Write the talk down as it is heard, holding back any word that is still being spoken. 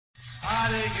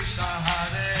Hare Krishna,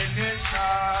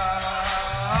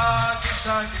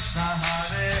 Krishna Krishna,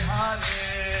 Hare Hare,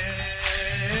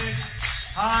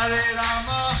 Hare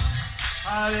Rama,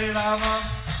 Rama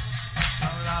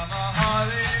Rama,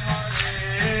 Hare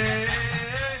Hare.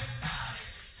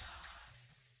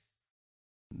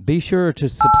 Be sure to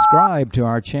subscribe to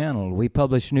our channel. We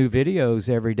publish new videos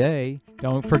every day.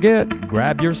 Don't forget,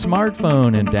 grab your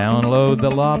smartphone and download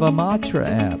the Lava Matra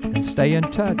app and stay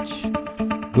in touch.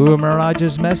 Guru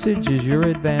Maharaj's message is your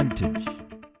advantage.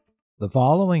 The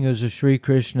following is a Sri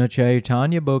Krishna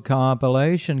Caitanya book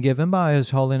compilation given by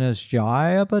His Holiness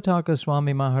Jayapataka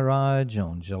Swami Maharaj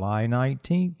on July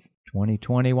 19th,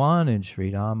 2021 in Sri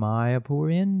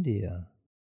Mayapur, India.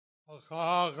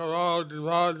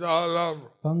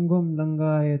 Pangum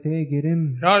Langayate Girim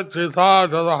Yachita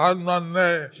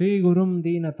Tadahanmane Shri Gurum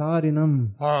Dinatarinam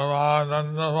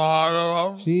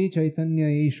Paramanandamadavam Shri Chaitanya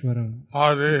Ishwaram.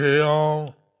 Hare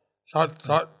Om Sat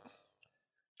Sat.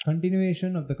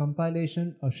 Continuation of the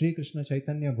compilation of Sri Krishna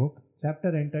Chaitanya book,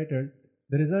 chapter entitled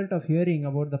The Result of Hearing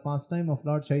About the Pastime of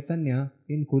Lord Caitanya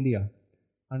in Kuliyā,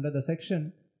 under the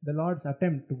section The Lord's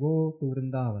Attempt to Go to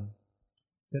Vrindavan.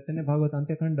 Chaitanya Bhagavat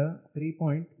Antyakanda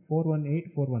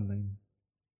 3.418419.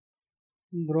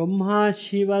 Brahma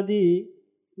শিবাদি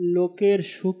লোকের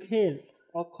সুখের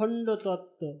অখণ্ড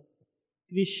তত্ত্ব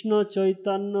কৃষ্ণ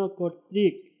চৈতন্য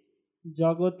কর্তৃক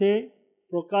জগতে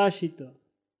প্রকাশিত।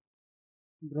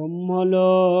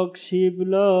 ব্রহ্মলোক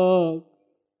শিবলোক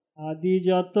আদি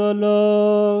যত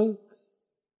লোক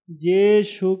যে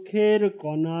সুখের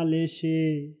কণালেশে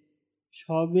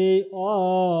সবে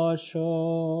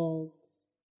অশোক।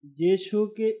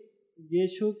 যে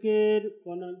সুখের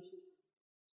কণালেশে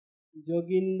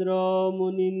যোগীন্দ্র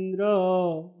মুনীন্দ্র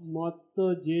মত্ত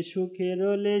যে সুখের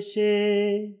লেশে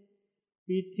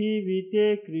পৃথিবীতে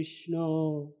কৃষ্ণ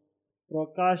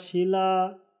প্রকাশিলা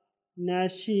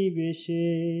ন্যাসী বেশে।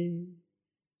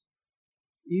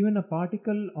 Even a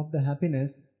particle of the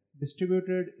happiness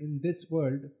distributed in this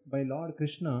world by Lord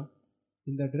Krishna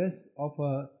in the dress of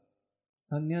a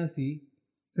sannyasi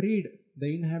freed the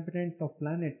inhabitants of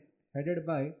planets headed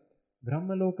by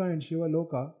Brahmaloka and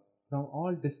Shivaloka from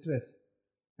all distress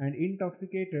and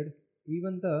intoxicated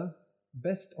even the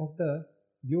best of the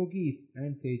yogis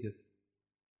and sages.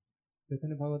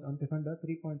 Chaitanya Bhagavat Antyakanda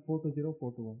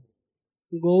 3.42041.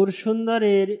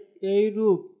 গৌরসুন্দরের এই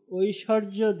রূপ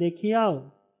ঐশ্বর্য দেখিয়াও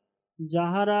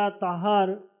যাহারা তাহার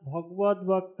ভগবত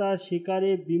বক্তা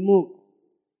শিকারে বিমুখ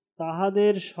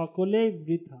তাহাদের সকলেই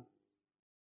বৃথা।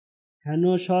 হেন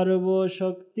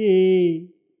সর্বশক্তি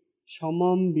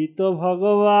সমম্বিত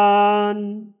ভগবান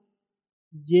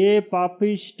যে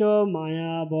পাপিষ্ট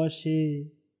মায়া বশে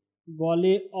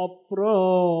বলে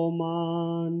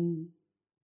অপ্রমাণ।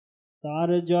 তার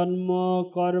জন্ম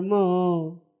কর্ম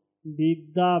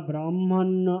বিদ্যা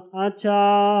ব্রাহ্মণ্য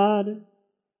আচার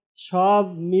সব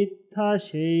মিথ্যা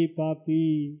সেই পাপী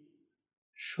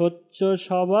সচ্চ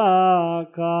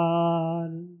সবাকার।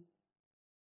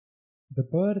 The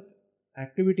birth,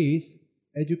 activities,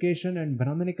 education and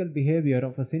Brahmanical behavior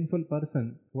of a sinful person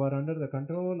who are under the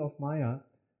control of Maya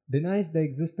denies the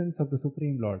existence of the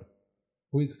Supreme Lord,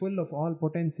 who is full of all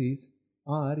potencies,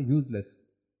 are useless.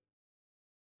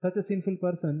 Such a sinful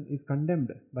person is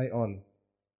condemned by all.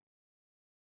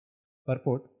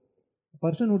 Purport: a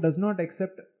person who does not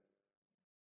accept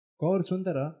Gaur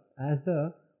Sundara as the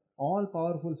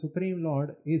all-powerful Supreme Lord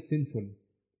is sinful.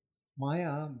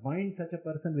 Maya binds such a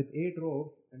person with 8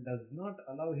 ropes and does not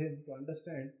allow him to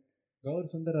understand Gaur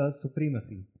Sundara's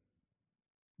supremacy.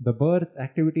 The birth,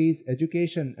 activities,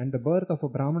 education and the birth of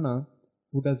a Brahmana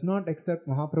who does not accept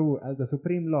Mahaprabhu as the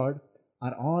Supreme Lord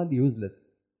are all useless.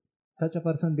 Such a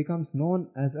person becomes known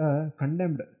as a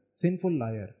condemned, sinful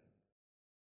liar.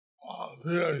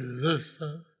 The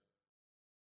existence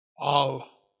of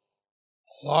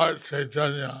Lord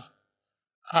Caitanya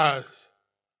as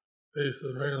the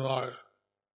Supreme Lord,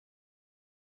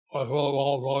 or full of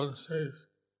all potencies,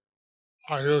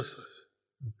 are useless.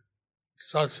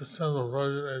 Such a sinful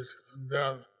person is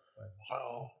condemned by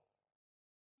all.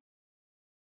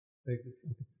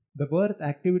 The birth,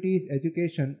 activities,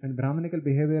 education and Brahmanical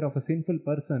behavior of a sinful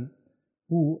person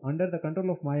who, under the control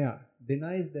of Maya,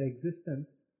 denies the existence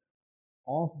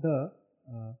of the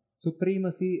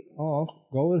supremacy of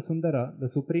Gaur Sundara,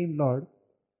 the Supreme Lord,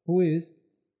 who is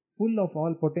full of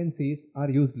all potencies,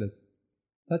 are useless.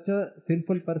 Such a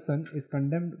sinful person is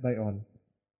condemned by all.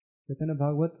 Chaitanya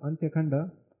Bhagavat Antyakanda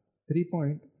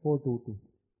 3.422.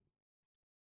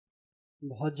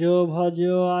 ভজ ভজ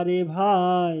আরে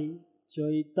ভাই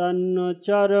চৈতন্য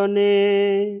চরণে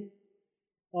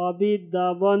অবিদ্যা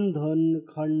বন্ধন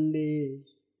খণ্ডে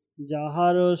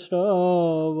যাহার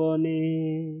শ্রবণে।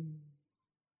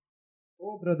 O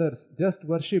brothers, just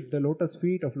worship the lotus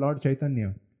feet of Lord Caitanya.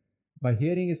 By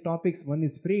hearing his topics, one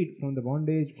is freed from the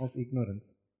bondage of ignorance.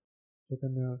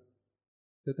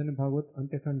 Chaitanya Bhagavat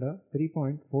Antyakanda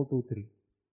 3.423.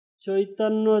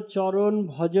 Chaitanya চরণ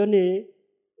ভজনে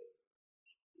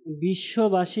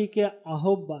বিশ্ববাসীকে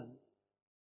আহ্বান,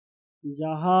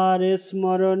 যাহার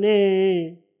স্মরণে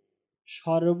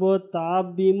সর্বতাপ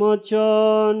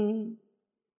বিমোচন।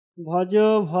 ভজ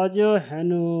ভজ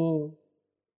হেন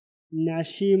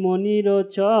ন্যাসী মনির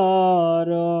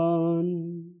চরণ।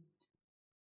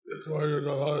 This way you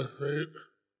know how to speak.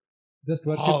 Just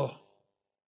worship.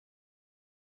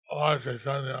 Lord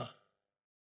Caitanya,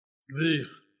 the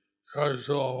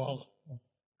treasure among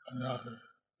sannyasis.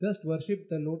 Just worship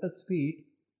the lotus feet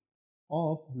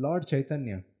of Lord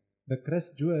Caitanya, the crest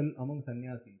jewel among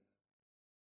sannyasis.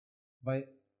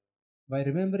 By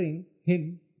remembering him,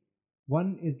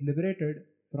 one is liberated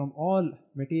from all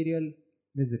material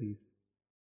miseries.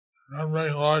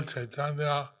 Remembering Lord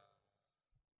Caitanya,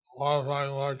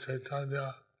 glorifying Lord Caitanya,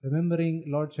 Remembering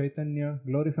Lord Caitanya,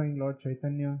 glorifying Lord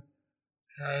Caitanya,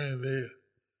 hearing the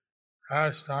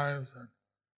pastimes and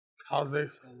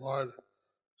topics of Lord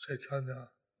Caitanya,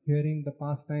 hearing the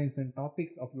pastimes and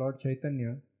topics of Lord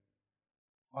Caitanya,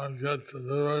 one gets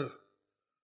delivered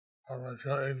from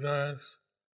material ignorance,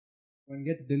 one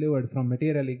gets delivered from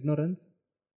material ignorance,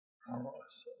 from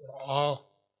all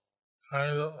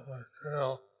kinds of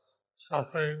material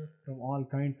suffering, from all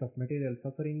kinds of material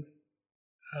sufferings,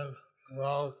 and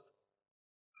develops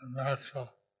a natural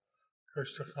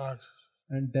Krishna consciousness.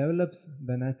 and develops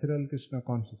the natural Krishna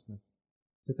consciousness.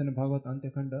 Chaitanya Bhagavat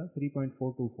Antyakanda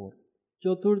 3.424.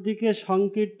 চতুর্দিকে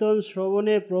সংকীর্তন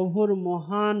শ্রবণে প্রভুর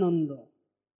মহানন্দ।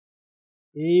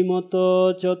 এই মতো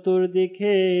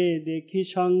চতুর্দিকে দেখি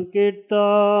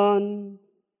সংকীর্তন,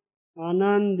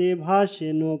 আনন্দে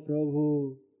ভাসেন প্রভু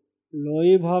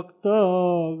লই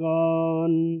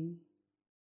ভক্তগণ।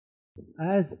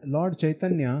 As Lord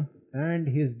Chaitanya and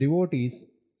his devotees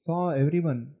saw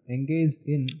everyone engaged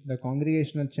in the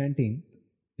congregational chanting,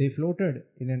 they floated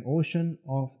in an ocean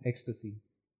of ecstasy.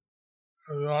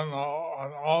 Everyone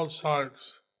on all sides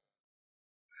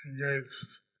engaged.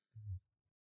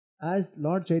 As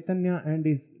Lord Chaitanya and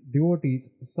his devotees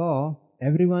saw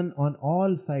everyone on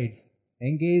all sides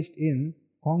engaged in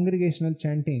congregational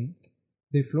chanting,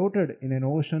 they floated in an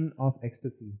ocean of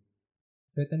ecstasy.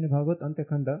 Chaitanya Bhagavat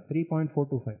Antyakanda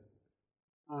 3.425.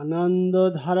 আনন্দ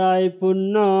ধারায়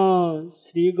পূর্ণ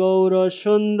শ্রী গৌর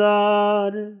সুন্দর,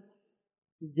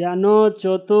 যেন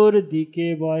চতুর্দিকে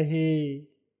বহে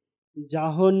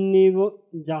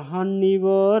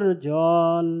জাহান্নিবর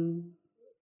জল।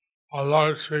 Our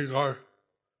Lord Sri Gaur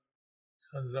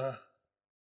Sundar,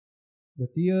 The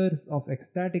tears of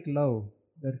ecstatic love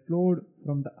that flowed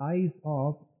from the eyes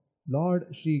of Lord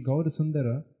Sri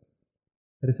Gaurasundara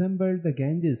resembled the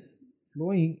Ganges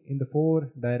flowing in the four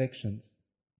directions.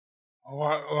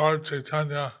 Lord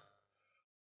Chaitanya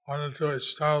wanted to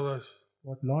establish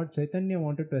What Lord Chaitanya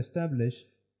wanted to establish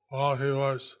while he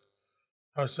was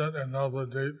present in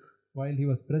Navadvip while he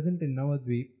was present in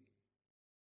Navadvip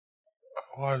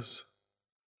was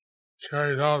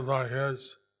carried out by his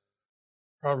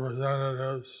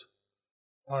representatives,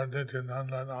 Lord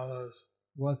Nityananda and others.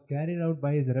 was carried out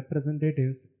by his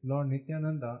representatives, Lord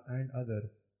Nityananda and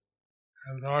others.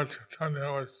 And Lord Chaitanya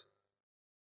was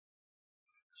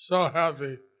so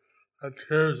happy that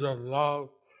tears of love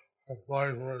were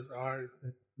flowing from his eyes.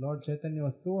 Lord Chaitanya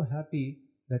was so happy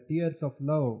that tears of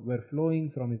love were flowing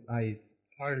from his eyes,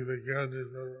 Like the Ganges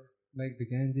River. like the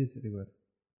Ganges river.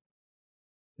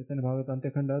 Chaitanya Bhagavat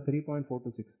Antyakanda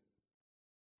 3.426.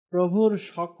 প্রভুর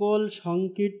সকল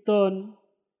সংকীর্তন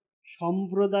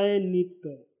সম্প্রদায়ের নিত্য,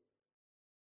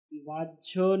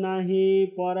 বাহ্য নাহি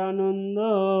পরানন্দ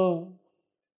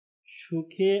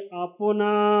সুখে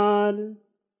আপনার।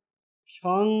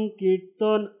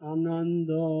 সংকীর্তন আনন্দ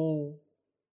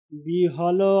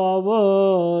বিহল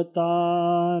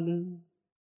অবতার।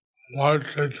 Lord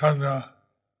Chaitanya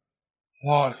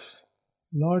lost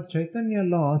Lord Chaitanya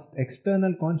lost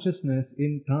external consciousness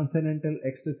in transcendental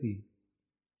ecstasy.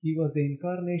 He was the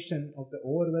incarnation of the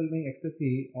overwhelming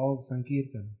ecstasy of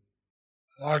Sankirtan.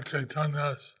 Lord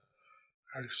Chaitanya's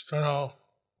external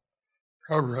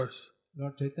purpose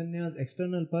Lord Chaitanya's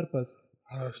external purpose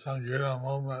of the Sankirtan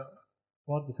movement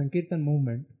for the Sankirtan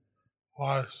movement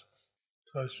was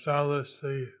to establish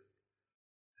the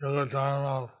Yuga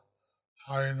Dharma of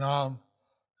Harinam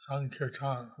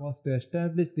Sankirtan. was to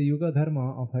establish the Yuga Dharma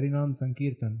of Harinam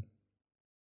Sankirtan.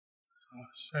 So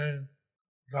seeing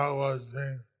that was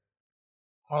being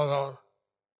followed,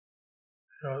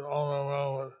 he was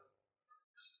overwhelmed with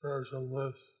spiritual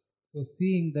bliss. So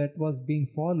seeing that was being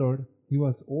followed, he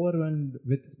was overwhelmed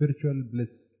with spiritual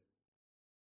bliss.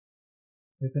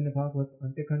 Caitanya Bhagavat,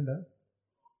 Antyakanda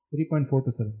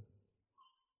 3.4-7.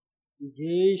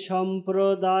 যেই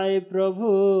সম্প্রদায় প্রভু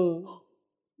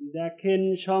দেখেন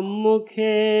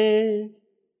সম্মুখে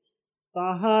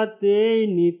তাহাতেই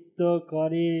নিত্য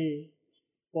করে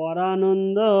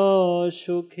পরানন্দ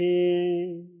সুখে।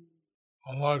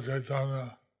 Lord Caitanya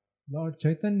Lord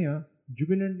Chaitanya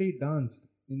jubilantly danced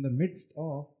in the midst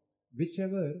of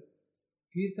whichever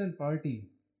kirtan party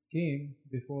came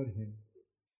before him.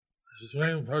 the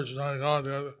Supreme Personality of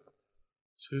Godhead,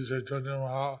 Sri Caitanya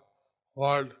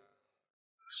Lord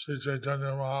Sri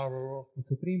Caitanya Mahaprabhu The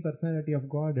Supreme Personality of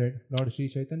Godhead, Lord Sri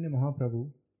Chaitanya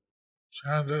Mahaprabhu,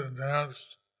 chanted and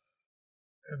danced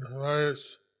in the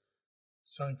various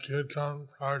Sankirtan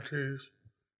parties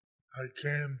that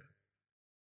came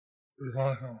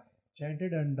before him.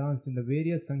 chanted and danced in the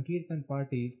various Sankirtan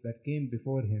parties that came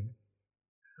before him.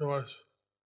 He was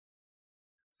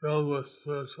filled with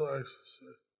spiritual ecstasy,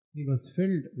 He was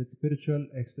filled with spiritual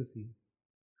ecstasy,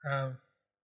 and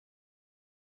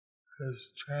his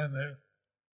chanting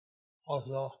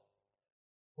also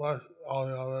blessed all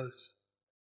the others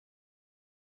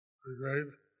with great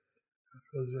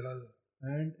enthusiasm.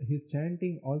 and his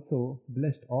chanting also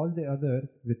blessed all the others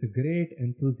with great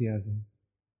enthusiasm.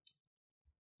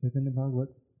 Chaitanya Bhagavat,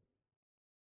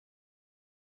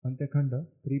 Antyakanda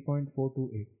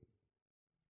 3.4-8.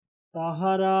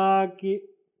 তাহারা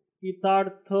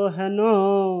কৃতার্থ হেন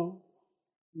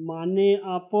মানে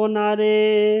আপনারে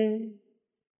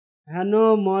হেন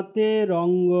মতে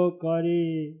রঙ্গ করে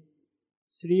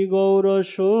শ্রী গৌর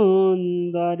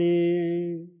সুন্দরে।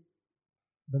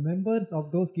 The members of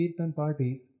those kirtan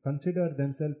parties consider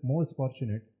themselves most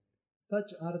fortunate. Such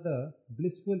are the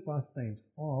blissful pastimes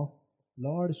of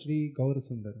Lord Sri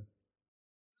Gaurasundara.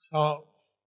 So,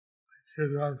 the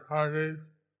Kirtan party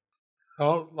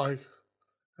felt like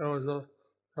it was the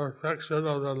perfection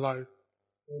of their life.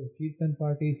 So the kirtan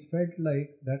parties felt like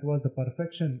that was the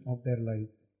perfection of their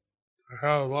lives. To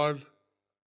have Lord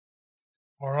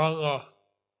Gauranga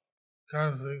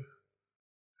dancing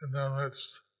in their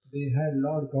midst. They had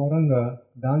Lord Gauranga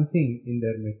dancing in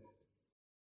their midst.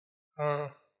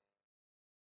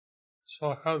 So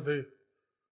happy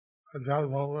at that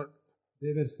moment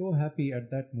They were so happy at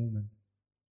that moment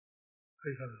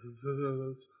because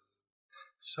this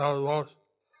so most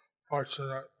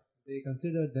fortunate. they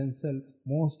considered themselves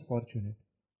most fortunate.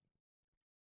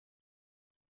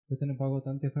 Chaitanya Bhagavat,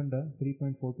 Antyakanda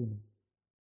 3.4-9.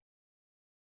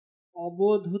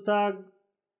 অবধূতা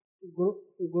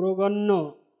গ্রগণ্য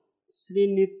Shri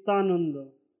Nityananda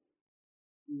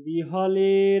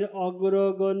বিহলের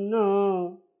অগ্রগণ্য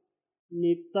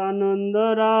Nityananda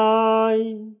রায়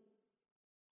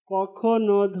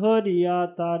কখনো ধরিয়া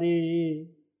তারে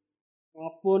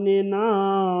আপনে না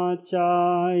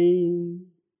চাই।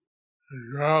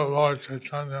 Lord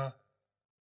Caitanya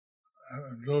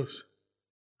and those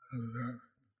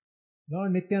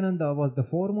Lord Nityananda was the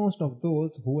foremost of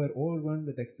those who were overwhelmed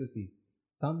with ecstasy.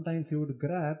 Sometimes he would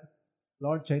grab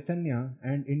Lord Chaitanya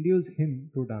and induce him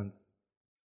to dance.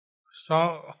 so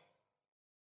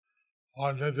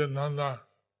Lord Nityananda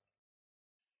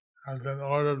had been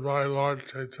ordered by Lord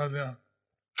Caitanya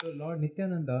So Lord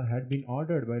Nityananda had been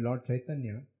ordered by Lord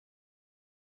Chaitanya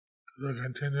to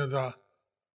continue the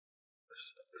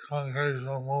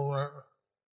congregational movement,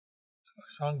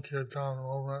 Sankirtan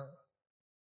movement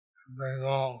in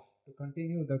Bengal. to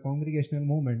continue the congregational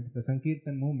movement, the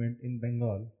Sankirtan movement in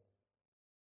Bengal.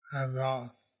 And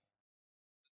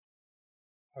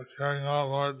carrying out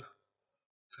Lord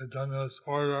Chaitanya's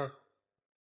order,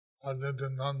 Lord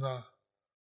Nityananda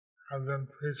had been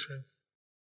preaching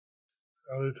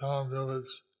every town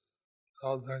village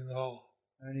throughout Bengal.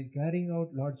 And in carrying out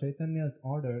Lord Chaitanya's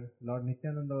order, Lord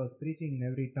Nityananda was preaching in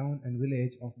every town and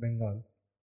village of Bengal.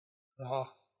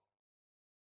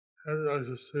 And as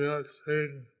you see us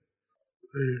seeing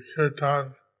the kirtan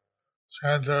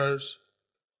chanters,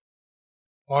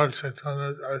 Lord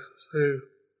Chaitanya's ecstasy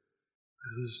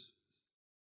is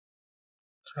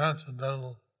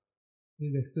transcendental.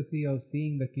 His ecstasy of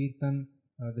seeing the kirtan,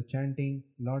 the chanting,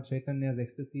 Lord Chaitanya's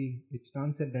ecstasy, it's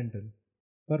transcendental.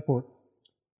 Purport: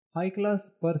 high-class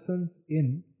persons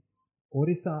in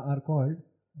Orissa are called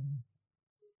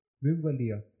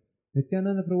Vivvaliya.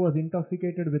 Nityananda Prabhu was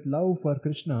intoxicated with love for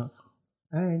Krishna,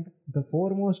 and the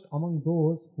foremost among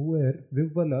those who were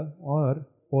Vivvala or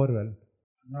overwhelmed.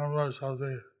 Members of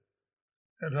the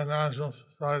International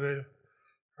Society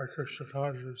for Krishna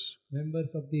Consciousness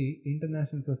Members of the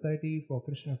International Society for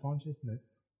Krishna Consciousness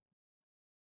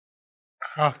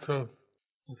have to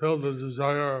fulfill the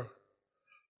desire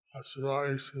of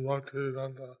Srila A.C.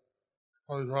 Bhaktivedanta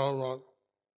Swami Prabhupada.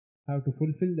 Have to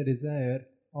fulfill the desire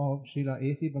of Srila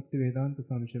A.C. Bhaktivedanta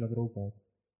Swami Srila Prabhupada.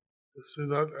 To see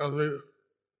that every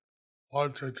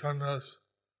Lord Chaitanya's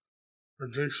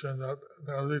prediction that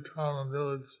in every town and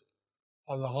village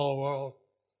of the whole world,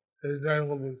 his name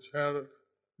will be chanted.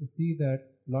 To see that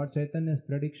Lord Chaitanya's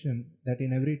prediction that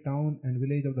in every town and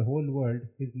village of the whole world,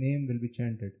 his name will be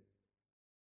chanted.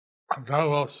 And that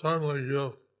will certainly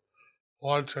give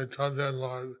Lord Chaitanya and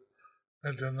Lord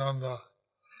Nityananda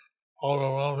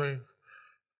overwhelming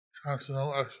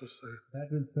transcendental ecstasy. That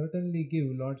will certainly give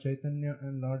Lord Chaitanya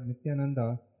and Lord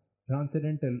Nityananda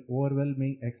transcendental,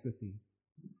 overwhelming ecstasy.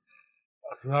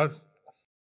 That's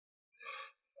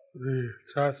the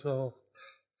transcendental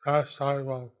pastime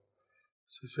of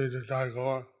Sri Nitai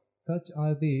Gaur. Such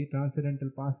are the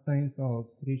transcendental pastimes of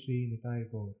Sri Sri Nitai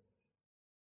Gaur.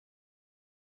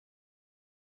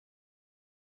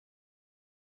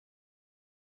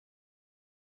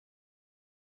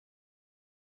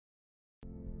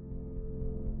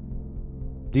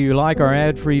 Do you like our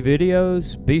ad-free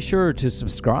videos? Be sure to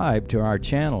subscribe to our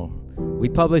channel. We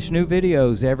publish new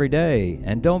videos every day,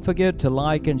 and don't forget to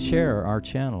like and share our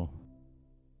channel.